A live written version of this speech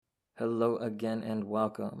Hello again and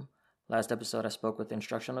welcome. Last episode I spoke with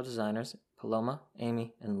instructional designers Paloma,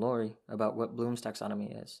 Amy, and Lori about what Bloom's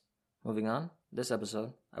taxonomy is. Moving on, this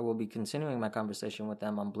episode, I will be continuing my conversation with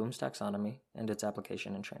them on Bloom's taxonomy and its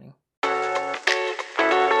application in training.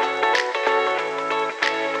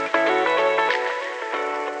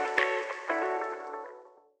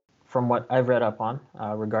 From what I've read up on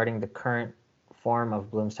regarding the current form of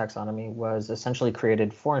Bloom's taxonomy was essentially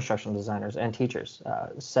created for instructional designers and teachers,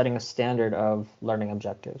 setting a standard of learning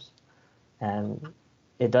objectives. And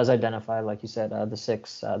it does identify, like you said, the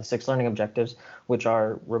six learning objectives, which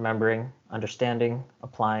are remembering, understanding,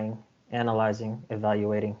 applying, analyzing,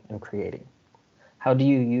 evaluating, and creating. How do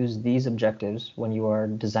you use these objectives when you are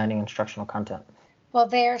designing instructional content? Well,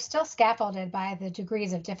 they're still scaffolded by the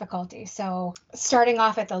degrees of difficulty. So starting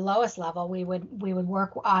off at the lowest level, we would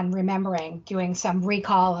work on remembering, doing some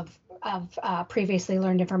recall of previously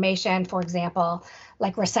learned information, for example,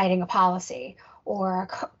 like reciting a policy or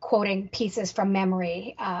quoting pieces from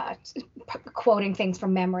memory, quoting things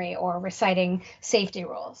from memory, or reciting safety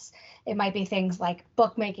rules. It might be things like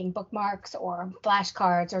bookmaking, bookmarks, or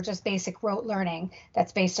flashcards, or just basic rote learning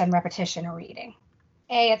that's based on repetition or reading.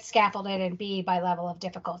 A, it's scaffolded, and B, by level of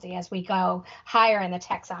difficulty. As we go higher in the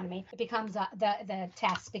taxonomy, it becomes the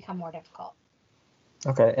tasks become more difficult.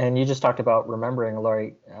 Okay, and you just talked about remembering,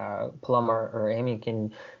 Lori. Paloma or Amy,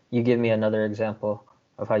 can you give me another example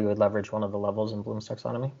of how you would leverage one of the levels in Bloom's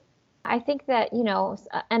taxonomy? I think that,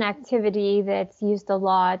 an activity that's used a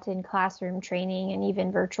lot in classroom training and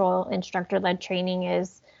even virtual instructor-led training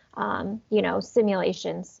is,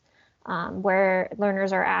 simulations, where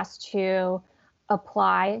learners are asked to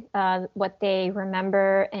apply what they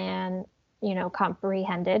remember and,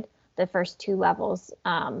 comprehended, the first two levels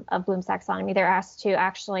of Bloom's taxonomy. They're asked to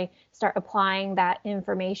actually start applying that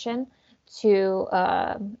information to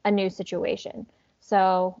a new situation.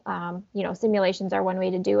 So, simulations are one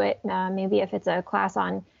way to do it. Maybe if it's a class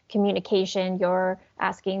on communication, you're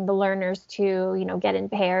asking the learners to, get in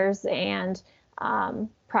pairs and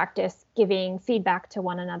practice giving feedback to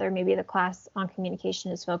one another. Maybe the class on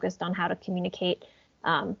communication is focused on how to communicate,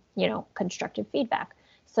 constructive feedback.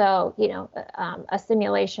 So, a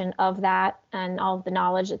simulation of that and all of the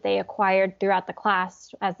knowledge that they acquired throughout the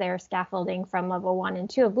class as they're scaffolding from level 1 and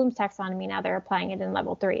 2 of Bloom's taxonomy, now they're applying it in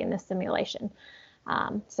level 3 in this simulation.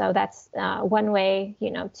 So that's one way,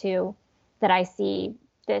 that I see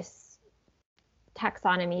this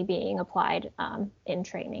taxonomy being applied in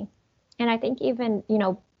training. And I think even,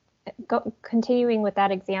 continuing with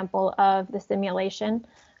that example of the simulation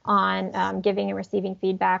on giving and receiving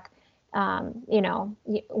feedback,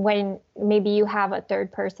 when maybe you have a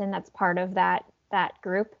third person that's part of that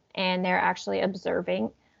group and they're actually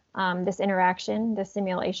observing this interaction, this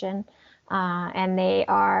simulation, and they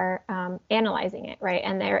are analyzing it, right?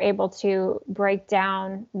 And they're able to break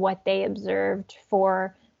down what they observed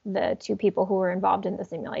for the two people who were involved in the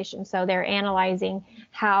simulation. So they're analyzing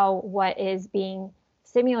how what is being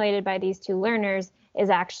simulated by these two learners is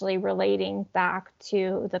actually relating back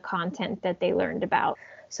to the content that they learned about.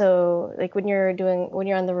 So like when you're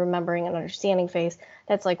on the remembering and understanding phase,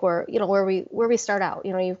 that's like where we start out.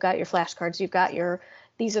 You've got your flashcards, you've got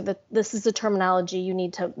this is the terminology you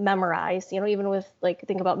need to memorize. Even with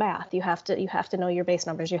think about math, you have to know your base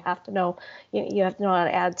numbers, you have to know how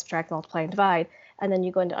to add, subtract, multiply, and divide. And then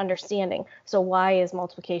you go into understanding. So why is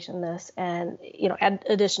multiplication this? And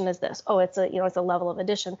addition is this. Oh, it's a level of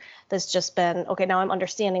addition that's just been, okay, now I'm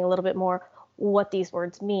understanding a little bit more what these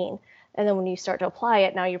words mean. And then when you start to apply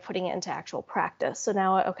it, now you're putting it into actual practice. So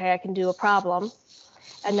now, okay, I can do a problem.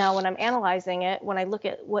 And now when I'm analyzing it, when I look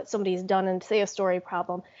at what somebody's done in, say, a story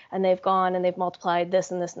problem, and they've gone and they've multiplied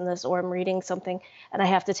this and this and this, or I'm reading something and I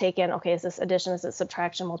have to take in, okay, is this addition, is it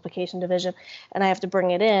subtraction, multiplication, division? And I have to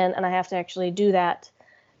bring it in and I have to actually do that,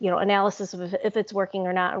 analysis of if it's working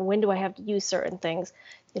or not, and when do I have to use certain things,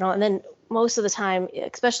 and then most of the time,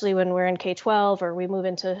 especially when we're in K-12 or we move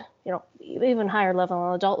into, even higher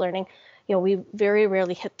level adult learning, we very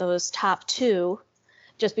rarely hit those top two,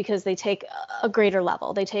 just because they take a greater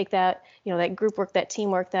level. They take that, that group work, that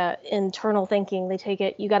teamwork, that internal thinking,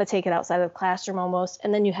 you got to take it outside of the classroom almost.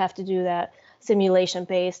 And then you have to do that simulation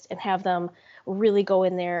based and have them really go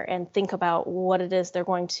in there and think about what it is they're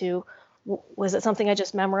going to, was it something I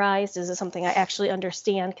just memorized? Is it something I actually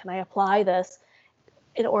understand? Can I apply this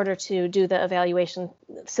in order to do the evaluation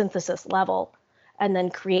synthesis level and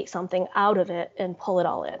then create something out of it and pull it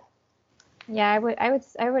all in? Yeah,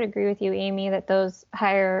 I would agree with you, Amy, that those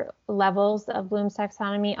higher levels of Bloom's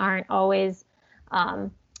taxonomy aren't always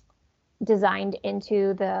designed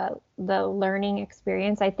into the learning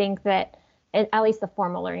experience. I think that at least the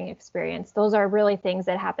formal learning experience. Those are really things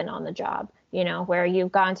that happen on the job, where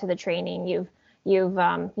you've gone to the training, you've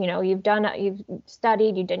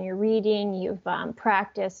studied, you've done your reading, you've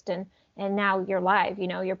practiced, and now you're live,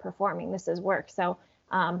 you're performing. This is work. So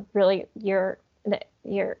really your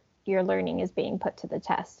learning is being put to the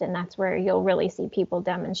test, and that's where you'll really see people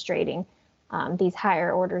demonstrating these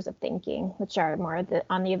higher orders of thinking, which are more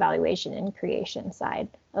on the evaluation and creation side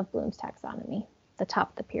of Bloom's taxonomy, the top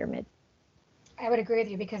of the pyramid. I would agree with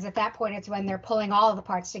you, because at that point, it's when they're pulling all of the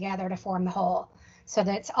parts together to form the whole. So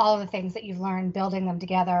that's all of the things that you've learned, building them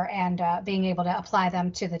together and being able to apply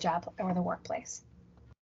them to the job or the workplace.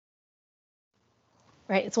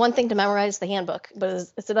 Right. It's one thing to memorize the handbook,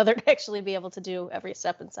 but it's another to actually be able to do every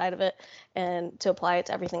step inside of it and to apply it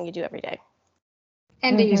to everything you do every day.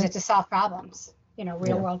 And to use it to solve problems,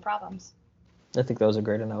 real world problems. I think that was a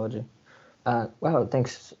great analogy. Wow,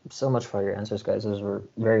 thanks so much for your answers, guys. Those were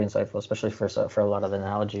very insightful, especially for a lot of the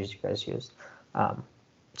analogies you guys used.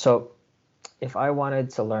 So if I wanted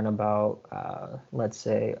to learn about, let's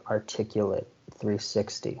say, Articulate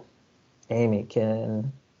 360, Amy,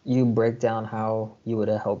 can you break down how you would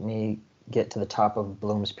help me get to the top of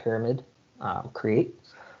Bloom's pyramid, create?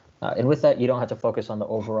 And with that, you don't have to focus on the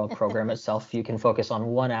overall program itself. You can focus on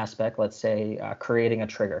one aspect, let's say creating a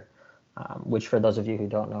trigger. Which, for those of you who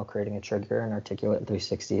don't know, creating a trigger in Articulate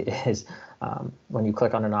 360 is when you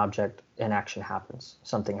click on an object, an action happens,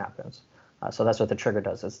 something happens. So that's what the trigger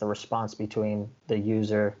does. It's the response between the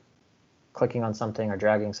user clicking on something or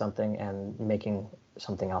dragging something and making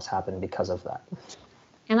something else happen because of that.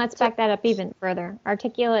 And let's back that up even further.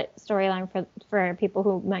 Articulate storyline, for people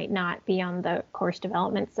who might not be on the course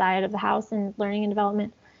development side of the house in learning and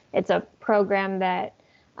development, it's a program that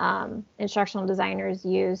instructional designers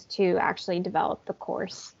use to actually develop the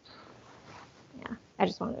course. Yeah, I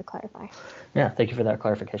just wanted to clarify. Yeah, thank you for that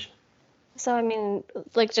clarification. So, I mean,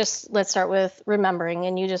 let's start with remembering,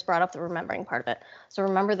 and you just brought up the remembering part of it. So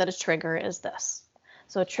remember that a trigger is this.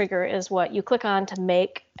 So a trigger is what you click on to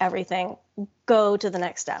make everything go to the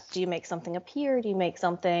next step. Do you make something appear? Do you make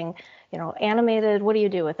something, animated? What do you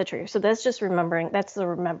do with the trigger? So that's just remembering. That's the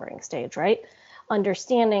remembering stage, right?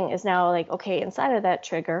 Understanding is now okay, inside of that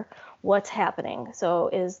trigger, what's happening? So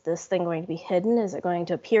is this thing going to be hidden? Is it going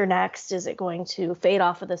to appear next? Is it going to fade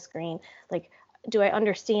off of the screen? Do I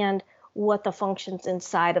understand what the functions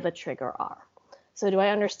inside of a trigger are? So do I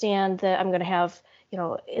understand that I'm going to have,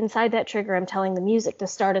 inside that trigger, I'm telling the music to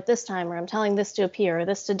start at this time, or I'm telling this to appear, or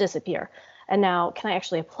this to disappear. And now can I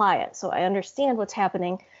actually apply it? So I understand what's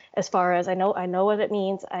happening as far as I know what it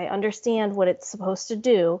means. I understand what it's supposed to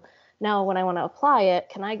do. Now, when I want to apply it,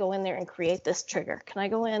 can I go in there and create this trigger? Can I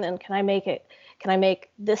go in and can I make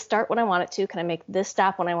this start when I want it to? Can I make this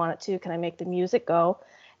stop when I want it to? Can I make the music go?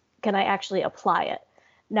 Can I actually apply it?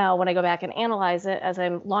 Now, when I go back and analyze it, as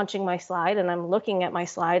I'm launching my slide and I'm looking at my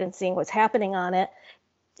slide and seeing what's happening on it,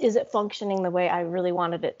 is it functioning the way I really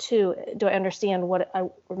wanted it to? Do I understand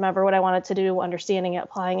remember what I wanted to do, understanding it,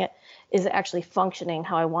 applying it? Is it actually functioning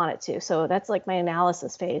how I want it to? So that's my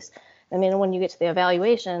analysis phase. And then when you get to the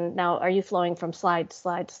evaluation, now are you flowing from slide to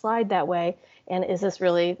slide to slide that way? And is this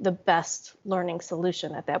really the best learning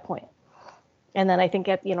solution at that point? And then I think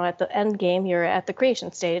at the end game, you're at the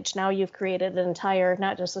creation stage. Now you've created an entire,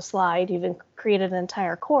 not just a slide, you've created an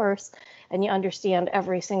entire course, and you understand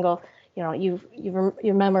every single, you've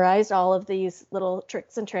memorized all of these little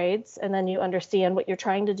tricks and trades, and then you understand what you're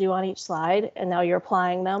trying to do on each slide, and now you're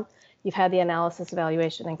applying them. You've had the analysis,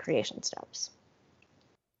 evaluation, and creation steps.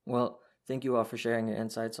 Well, thank you all for sharing your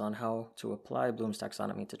insights on how to apply Bloom's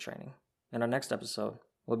taxonomy to training. In our next episode,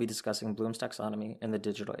 we'll be discussing Bloom's taxonomy in the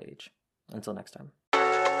digital age. Until next time.